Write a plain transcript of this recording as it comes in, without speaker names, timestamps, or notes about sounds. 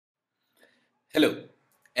Hello,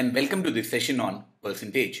 and welcome to this session on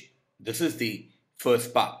percentage. This is the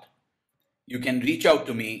first part. You can reach out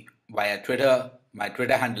to me via Twitter. My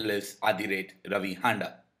Twitter handle is @Ravi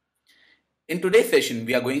Handa. In today's session,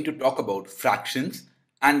 we are going to talk about fractions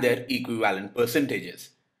and their equivalent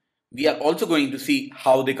percentages. We are also going to see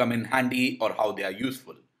how they come in handy or how they are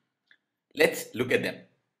useful. Let's look at them.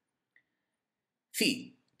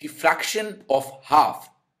 See, the fraction of half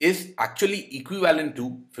is actually equivalent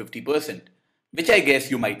to 50%, which I guess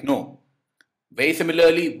you might know. Very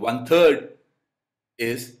similarly, 1/3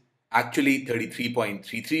 is actually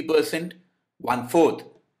 33.33%, 1/4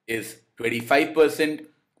 is 25%,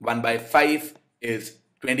 1 by 5 is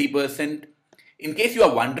 20%. In case you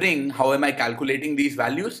are wondering how am I calculating these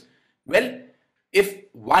values, well, if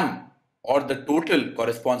 1 or the total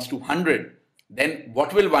corresponds to 100, then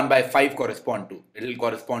what will 1 by 5 correspond to? It will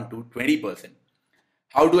correspond to 20%.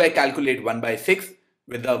 How do I calculate 1 by 6?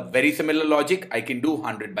 With a very similar logic, I can do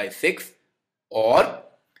 100 by 6, or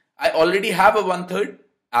I already have a 1/3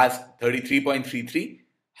 as 33.33.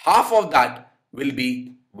 Half of that will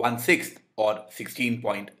be 1/6 or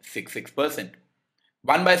 16.66%.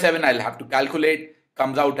 1 by 7 I'll have to calculate,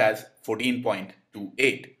 comes out as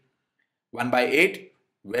 14.28. 1 by 8,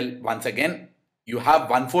 well, once again, you have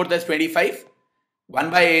 1/4 as 25. 1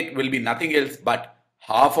 by 8 will be nothing else but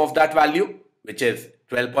half of that value, which is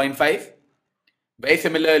 12.5. Very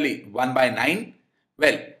similarly, 1 by 9,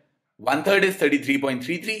 well, 1/3 is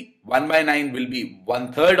 33.33. 1 by 9 will be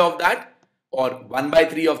 1/3 of that, or 1 by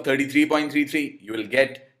 3 of 33.33. You will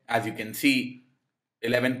get, as you can see,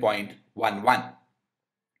 11.11.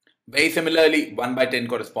 Very similarly, 1 by 10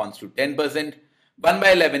 corresponds to 10%. 1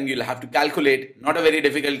 by 11, you'll have to calculate, not a very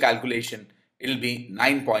difficult calculation, it'll be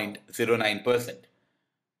 9.09%.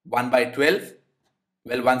 1 by 12,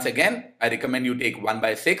 well, once again, I recommend you take 1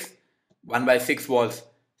 by 6. 1 by 6 was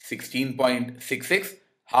 16.66.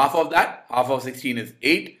 Half of that, half of 16 is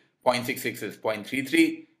 8. 0.66 is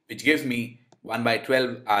 0.33, which gives me 1 by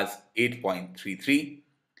 12 as 8.33.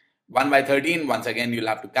 1 by 13, once again, you'll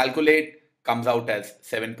have to calculate, comes out as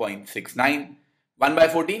 7.69. 1 by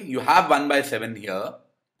 14, you have 1 by 7 here,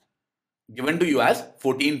 given to you as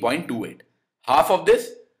 14.28. Half of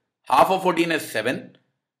this, half of 14 is 7.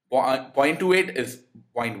 0.28 is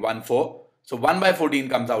 0.14. So 1 by 14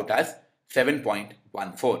 comes out as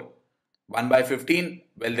 7.14. 1 by 15,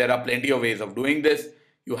 well, there are plenty of ways of doing this.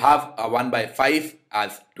 You have a 1 by 5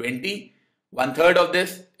 as 20. 1/3 of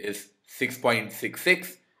this is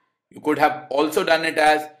 6.66. You could have also done it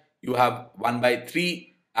as you have 1 by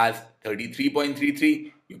 3 as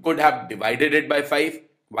 33.33. You could have divided it by 5.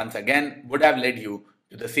 Once again, would have led you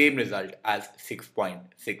to the same result as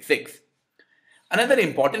 6.66. Another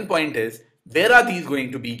important point is, where are these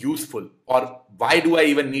going to be useful, or why do I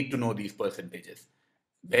even need to know these percentages?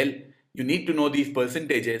 Well, you need to know these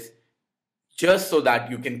percentages just so that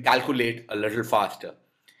you can calculate a little faster.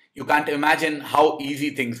 You can't imagine how easy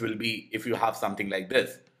things will be if you have something like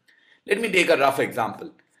this. Let me take a rough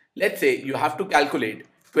example. Let's say you have to calculate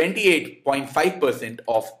 28.5%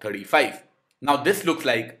 of 35. Now this looks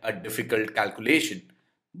like a difficult calculation,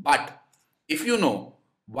 but if you know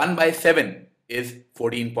 1 by 7 is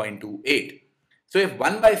 14.28. So if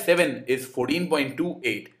 1 by 7 is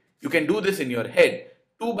 14.28, you can do this in your head.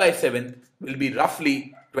 2 by 7 will be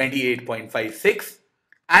roughly 28.56,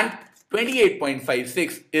 and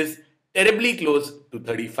 28.56 is terribly close to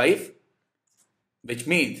 35, which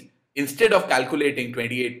means instead of calculating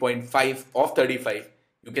 28.5 of 35,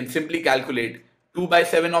 you can simply calculate 2 by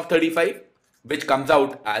 7 of 35, which comes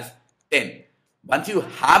out as 10. Once you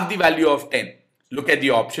have the value of 10, look at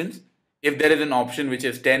the options. If there is an option which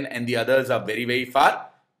is 10 and the others are very, very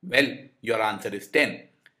far, well, your answer is 10.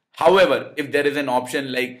 However, if there is an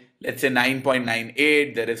option like, let's say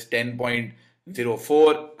 9.98, there is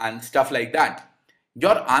 10.04 and stuff like that,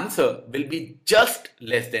 your answer will be just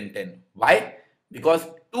less than 10. Why? Because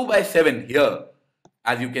 2 by 7 here,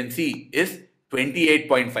 as you can see, is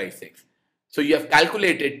 28.56. So you have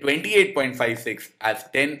calculated 28.56 as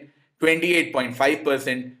 10.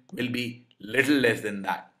 28.5% will be little less than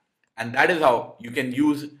that. And that is how you can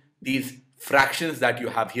use these fractions that you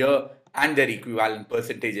have here and their equivalent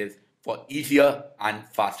percentages for easier and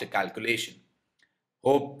faster calculation.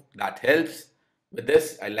 Hope that helps. With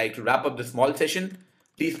this, I'd like to wrap up this small session.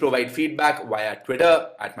 Please provide feedback via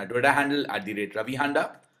Twitter at my Twitter handle @Ravi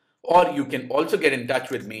Handa, or you can also get in touch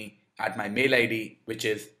with me at my mail ID, which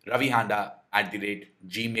is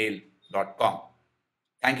ravihanda@gmail.com.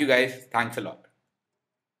 Thank you guys. Thanks a lot.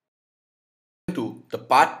 To the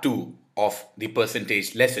part 2 of the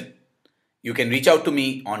percentage lesson. You can reach out to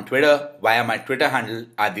me on Twitter via my Twitter handle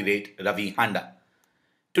 @Ravi Handa.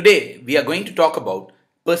 Today, we are going to talk about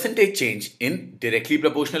percentage change in directly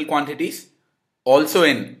proportional quantities, also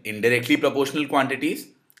in indirectly proportional quantities,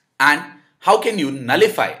 and how can you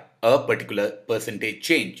nullify a particular percentage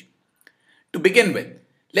change. To begin with,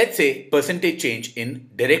 let's say percentage change in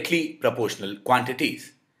directly proportional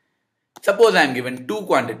quantities. Suppose I am given two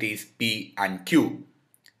quantities P and Q,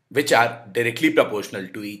 which are directly proportional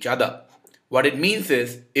to each other. What it means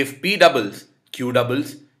is if P doubles, Q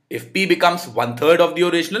doubles. If P becomes one third of the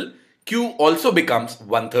original, Q also becomes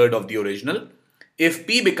one third of the original. If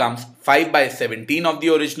P becomes 5 by 17 of the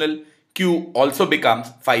original, Q also becomes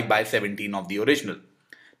 5 by 17 of the original.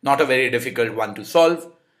 Not a very difficult one to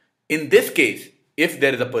solve. In this case, if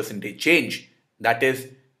there is a percentage change, that is,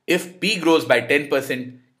 if P grows by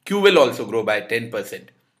 10%, Q will also grow by 10%.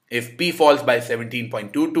 If P falls by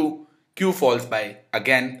 17.22, Q falls by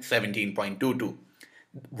again 17.22.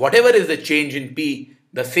 Whatever is the change in P,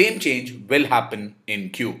 the same change will happen in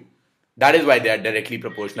Q. That is why they are directly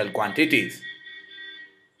proportional quantities.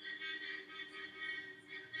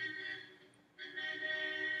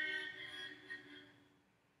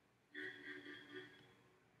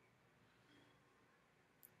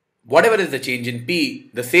 Whatever is the change in P,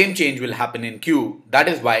 the same change will happen in Q. That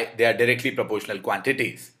is why they are directly proportional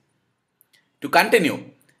quantities. To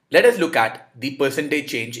continue, let us look at the percentage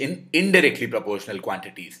change in indirectly proportional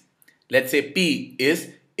quantities. Let's say P is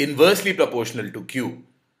inversely proportional to Q.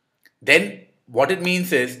 Then what it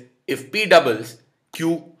means is if P doubles,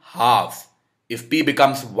 Q halves. If P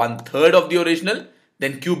becomes one third of the original,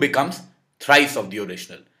 then Q becomes thrice of the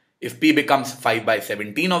original. If P becomes 5 by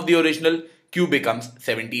 17 of the original, Q becomes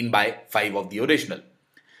 17 by 5 of the original.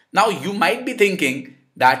 Now you might be thinking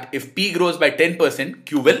that if P grows by 10%,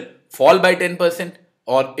 Q will fall by 10%,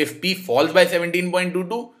 or if P falls by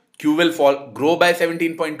 17.22, Q will grow by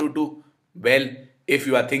 17.22. Well, if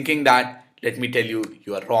you are thinking that, let me tell you,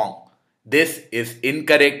 you are wrong. This is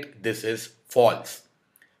incorrect. This is false.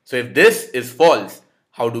 So if this is false,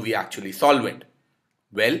 how do we actually solve it?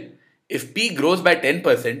 Well, if P grows by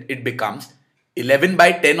 10%, it becomes 11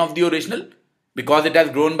 by 10 of the original because it has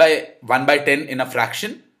grown by 1 by 10 in a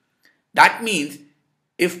fraction. That means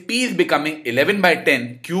if P is becoming 11 by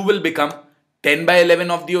 10, Q will become 10 by 11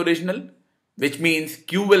 of the original, which means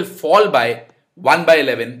Q will fall by 1 by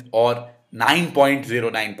 11 or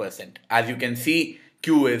 9.09%. As you can see,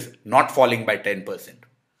 Q is not falling by 10%.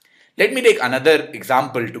 Let me take another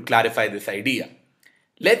example to clarify this idea.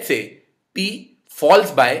 Let's say P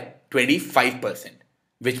falls by 25%,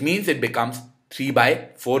 which means it becomes 3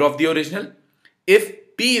 by 4 of the original.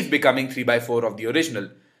 If P is becoming 3 by 4 of the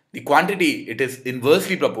original, the quantity it is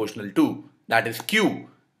inversely proportional to, that is Q,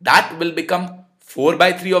 that will become 4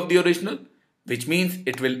 by 3 of the original, which means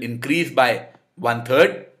it will increase by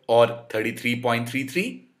 1/3 or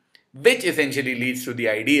 33.33, which essentially leads to the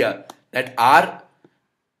idea that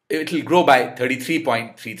it will grow by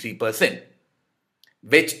 33.33%,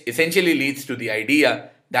 which essentially leads to the idea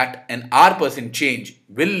that an R% change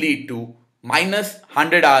will lead to minus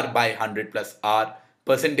 100R by 100 plus R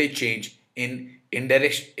percentage change in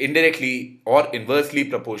indirectly or inversely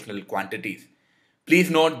proportional quantities. Please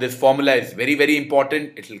note this formula is very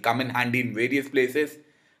important. It will come in handy in various places.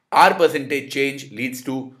 R percentage change leads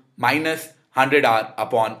to minus 100R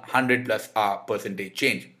upon 100 plus R percentage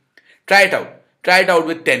change. Try it out. Try it out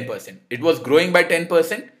with 10%. It was growing by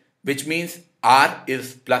 10%, which means R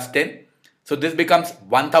is plus 10. So this becomes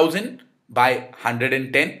 1000 by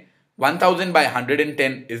 110. 1000 by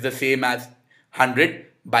 110 is the same as 100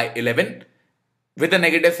 by 11 with a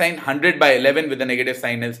negative sign. 100 by 11 with a negative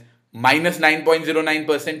sign is minus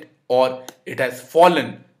 9.09%, or it has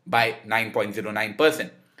fallen by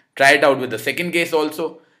 9.09%. Try it out with the second case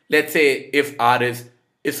also. Let's say if R is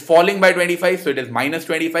falling by 25, so it is minus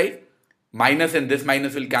 25. Minus and this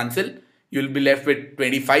minus will cancel. You will be left with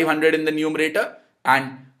 2500 in the numerator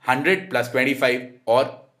and 100 plus 25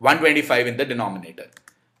 or 125 in the denominator.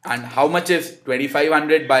 And how much is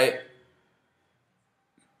 2500 by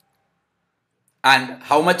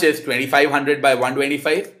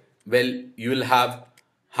 125? Well, you will have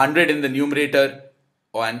 100 in the numerator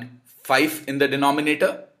and 5 in the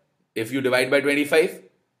denominator if you divide by 25.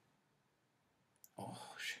 Oh,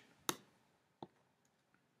 shit.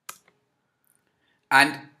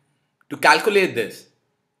 And to calculate this,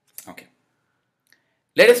 okay,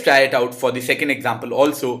 let us try it out for the second example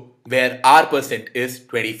also, where R% is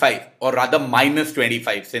 25, or rather minus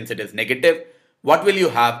 25 since it is negative. What will you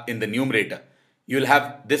have in the numerator? You will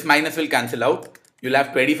have this minus will cancel out. You will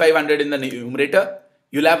have 2500 in the numerator.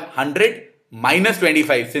 You will have 100 minus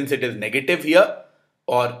 25 since it is negative here,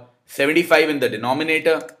 or 75 in the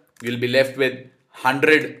denominator. You will be left with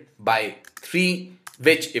 100 by 3,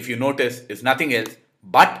 which if you notice is nothing else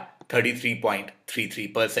but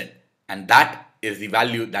 33.33%, and that is the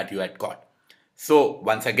value that you had got. So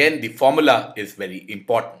once again, the formula is very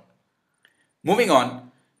important. Moving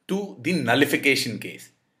on to the nullification case,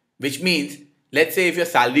 which means, let's say if your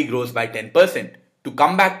salary grows by 10%, to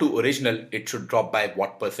come back to original, it should drop by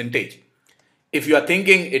what percentage? If you are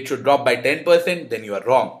thinking it should drop by 10%, then you are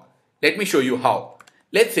wrong. Let me show you how.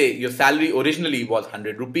 Let's say your salary originally was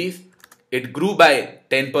 100 rupees. It grew by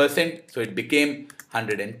 10%, so it became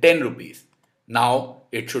 110 rupees. Now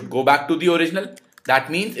it should go back to the original.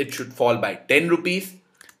 That means it should fall by 10 rupees.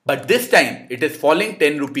 But this time it is falling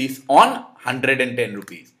 10 rupees on 110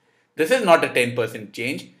 rupees. This is not a 10%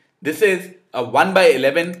 change. This is a 1 by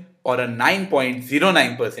 11 or a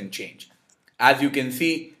 9.09% change. As you can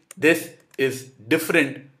see, this is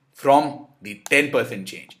different from the 10%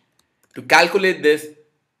 change. To calculate this,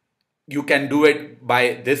 you can do it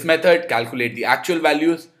by this method, calculate the actual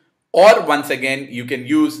values, or once again, you can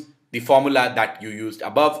use the formula that you used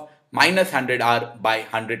above, minus 100R by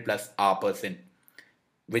 100 plus R%,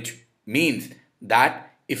 which means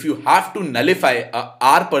that if you have to nullify a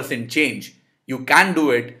R% change, you can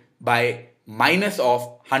do it by minus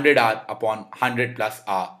of 100R upon 100 plus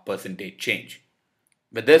R percentage change.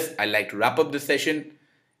 With this, I'd like to wrap up this session.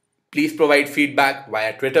 Please provide feedback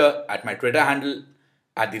via Twitter at my Twitter handle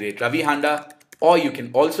 @Ravi Handa, or you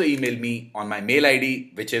can also email me on my mail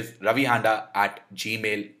ID, which is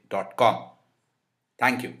ravihanda@gmail.com.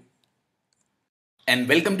 Thank you. And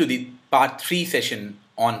welcome to the part 3 session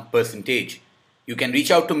on percentage. You can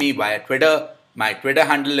reach out to me via Twitter. My Twitter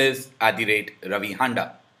handle is @Ravi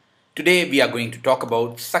Handa. Today we are going to talk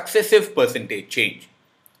about successive percentage change.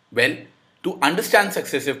 Well, to understand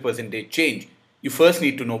successive percentage change, you first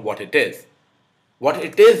need to know what it is. What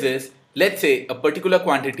it is, let's say a particular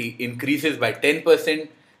quantity increases by 10%,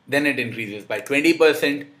 then it increases by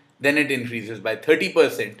 20%, then it increases by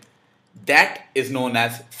 30%. That is known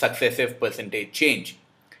as successive percentage change.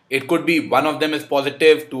 It could be one of them is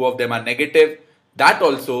positive, two of them are negative. That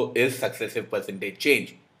also is successive percentage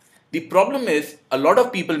change. The problem is a lot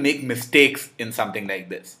of people make mistakes in something like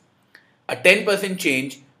this. A 10%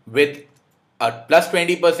 change with a plus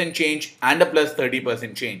 20% change and a plus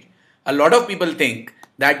 30% change. A lot of people think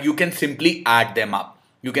that you can simply add them up.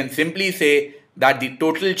 You can simply say that the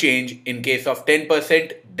total change in case of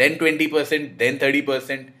 10%, then 20%, then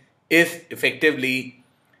 30% is effectively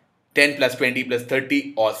 10 plus 20 plus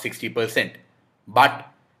 30 or 60%. But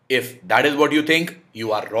if that is what you think,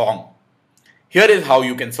 you are wrong. Here is how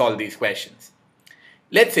you can solve these questions.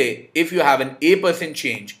 Let's say if you have an A%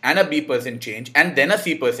 change and a B% change and then a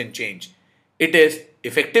C% change, it is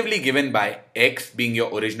effectively given by X being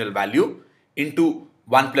your original value into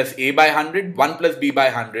 1 plus A by 100, 1 plus B by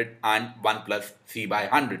 100 and 1 plus C by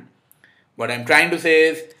 100. What I'm trying to say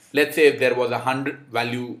is, let's say if there was a 100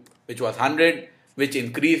 value which was 100, which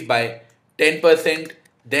increased by 10%,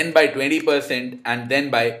 then by 20% and then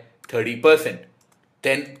by 30%.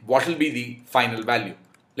 Then what will be the final value?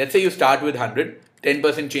 Let's say you start with 100,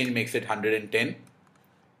 10% change makes it 110.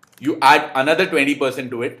 You add another 20%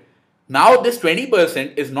 to it. Now this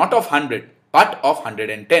 20% is not of 100 but of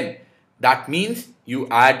 110. That means you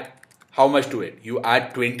add how much to it? You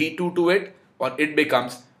add 22 to it, or it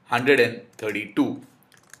becomes 132.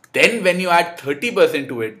 Then when you add 30%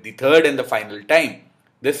 to it, the third and the final time,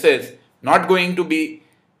 this is not going to be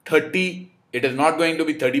 30, it is not going to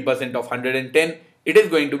be 30% of 110, it is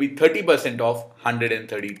going to be 30% of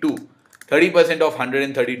 132. 30% of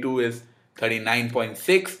 132 is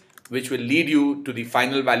 39.6, which will lead you to the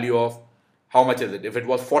final value of, how much is it? If it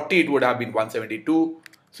was 40, it would have been 172.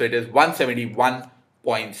 So it is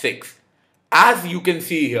 171.6. As you can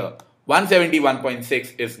see here,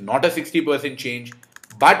 171.6 is not a 60% change,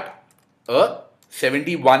 but a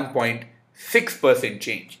 71.6%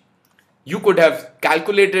 change. You could have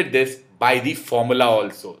calculated this by the formula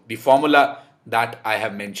also, the formula that I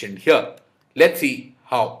have mentioned here. Let's see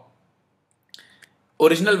how.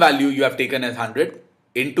 Original value you have taken as 100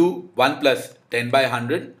 into 1 plus 10 by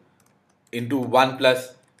 100 into 1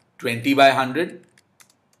 plus 20 by 100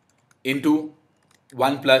 into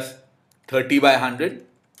 1 plus 30 by 100,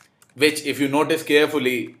 which if you notice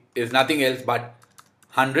carefully is nothing else but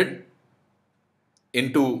 100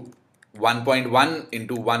 into 1.1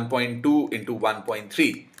 into 1.2 into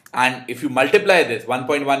 1.3. And if you multiply this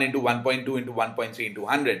 1.1 into 1.2 into 1.3 into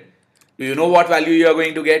 100, do you know what value you are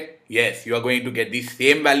going to get? Yes, you are going to get the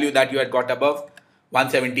same value that you had got above,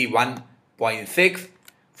 171.6.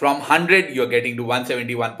 From 100, you are getting to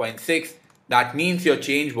 171.6. That means your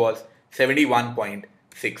change was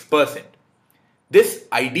 71.6%. This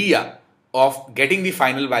idea of getting the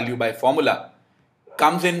final value by formula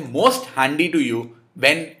comes in most handy to you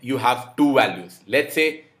when you have two values. Let's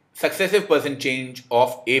say successive percent change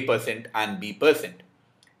of A% and B%.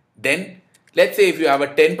 Then let's say if you have a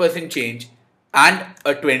 10% change and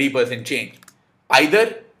a 20% change.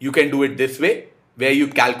 Either you can do it this way where you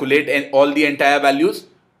calculate all the entire values,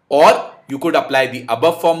 or you could apply the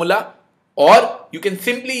above formula, or you can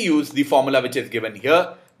simply use the formula which is given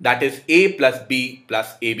here, that is A plus B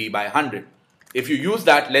plus AB by 100. If you use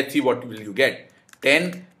that, let's see what will you get.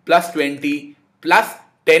 10 plus 20 plus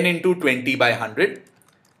 10 into 20 by 100.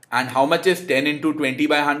 And how much is 10 into 20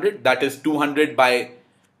 by 100? That is 200 by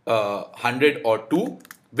 100 or 2,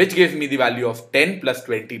 which gives me the value of 10 plus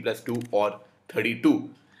 20 plus 2 or 32.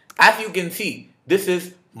 As you can see, this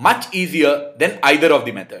is much easier than either of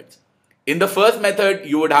the methods. In the first method,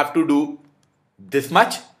 you would have to do this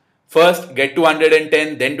much. First, get to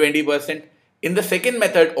 110, then 20%. In the second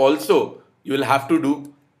method also, you will have to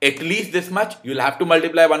do at least this much. You will have to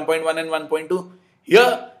multiply 1.1 and 1.2.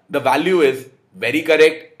 Here, the value is very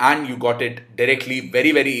correct and you got it directly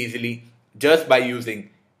very easily just by using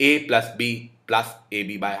A plus B plus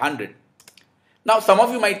AB by 100. Now, some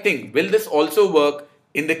of you might think, will this also work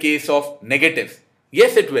in the case of negatives?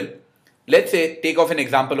 Yes, it will. Let's say, take off an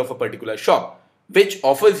example of a particular shop which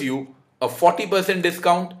offers you a 40%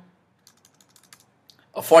 discount,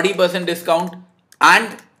 a 40% discount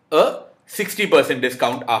and a 60%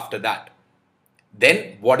 discount after that.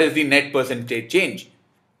 Then what is the net percentage change?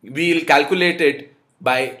 We'll calculate it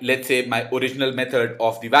by, let's say, my original method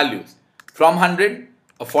of the values. From 100,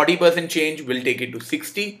 a 40% change will take it to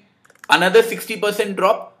 60. Another 60%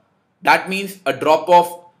 drop, that means a drop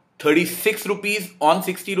of 36 rupees on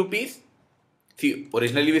 60 rupees. See,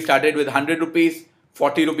 originally we started with 100 rupees,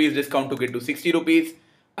 40 rupees discount took it to 60 rupees.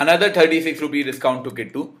 Another 36 rupees discount took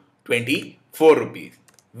it to 24 rupees,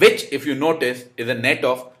 which if you notice is a net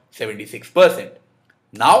of 76%.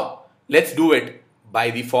 Now, let's do it by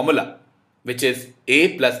the formula, which is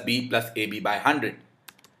A plus B plus AB by 100.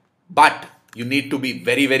 But you need to be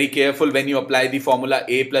very careful when you apply the formula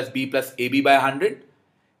A plus B plus AB by 100.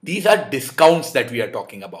 These are discounts that we are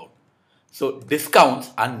talking about. So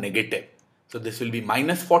discounts are negative. So this will be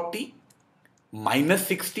minus 40, minus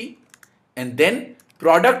 60, and then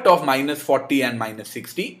product of minus 40 and minus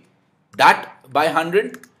 60, that by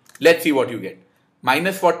 100. Let's see what you get.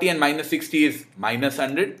 Minus 40 and minus 60 is minus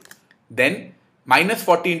 100. Then minus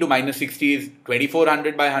 40 into minus 60 is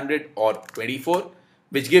 2400 by 100 or 24,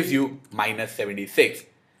 which gives you minus 76.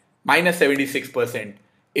 Minus 76%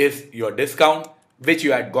 is your discount, which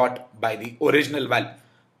you had got by the original value.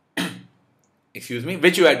 Excuse me,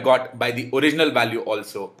 which you had got by the original value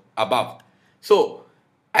also above. So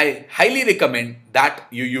I highly recommend that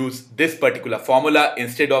you use this particular formula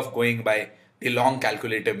instead of going by the long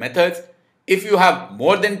calculative methods. If you have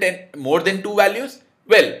more than 2 values,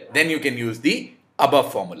 well, then you can use the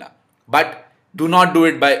above formula. But do not do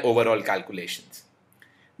it by overall calculations.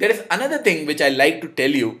 There is another thing which I like to tell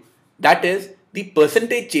you, that is the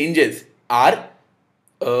percentage changes are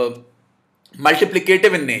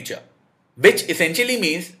multiplicative in nature, which essentially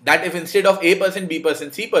means that if instead of A%,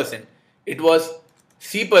 B%, C%, it was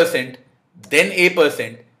C%, then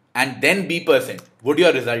A% and then B%, would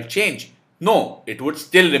your result change? No, it would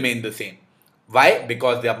still remain the same. Why?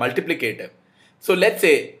 Because they are multiplicative. So let's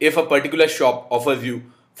say if a particular shop offers you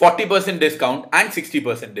 40% discount and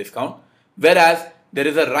 60% discount, whereas there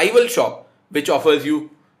is a rival shop which offers you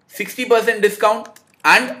 60% discount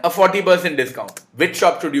and a 40% discount. Which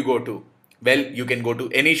shop should you go to? Well, you can go to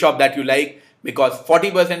any shop that you like, because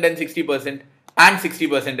 40% and 60% and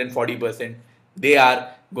 60% and 40%, they are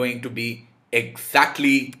going to be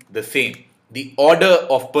exactly the same. The order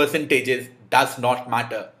of percentages does not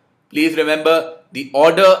matter. Please remember, the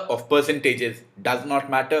order of percentages does not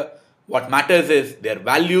matter. What matters is their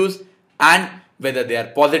values and whether they are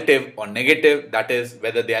positive or negative, that is,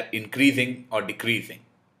 whether they are increasing or decreasing.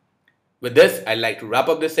 With this, I'd like to wrap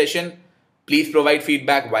up this session. Please provide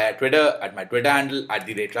feedback via Twitter at my Twitter handle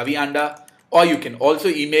 @Ravi Handa, or you can also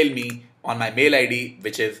email me on my mail ID,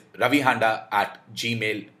 which is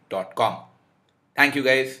ravihanda@gmail.com. Thank you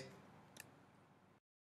guys.